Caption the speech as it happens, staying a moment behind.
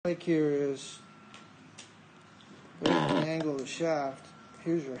like here is the angle of the shaft.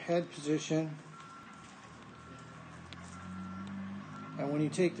 Here's your head position. And when you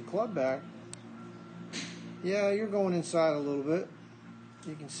take the club back, yeah, you're going inside a little bit.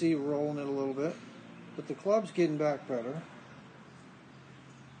 You can see rolling it a little bit. But the club's getting back better.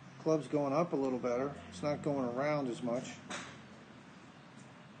 Club's going up a little better. It's not going around as much.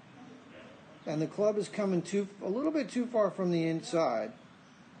 And the club is coming a little bit too far from the inside.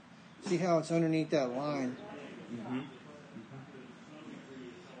 See how it's underneath that line?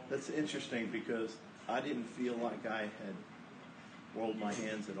 That's interesting because I didn't feel like I had rolled my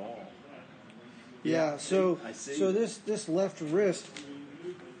hands at all. Yeah, so I see. So this left wrist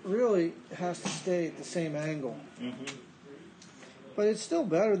really has to stay at the same angle. But it's still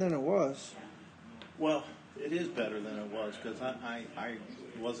better than it was. Well, it is better than it was because I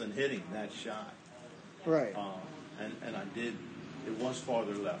wasn't hitting that shot. Right. And I did. It was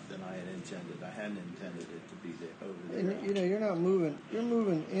farther left than I had intended. I hadn't intended it to be there over there. And you know, you're not moving. You're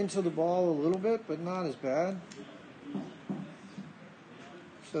moving into the ball a little bit, but not as bad.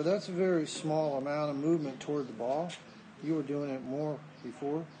 So that's a very small amount of movement toward the ball. You were doing it more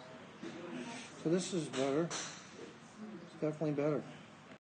before. So this is better. It's definitely better.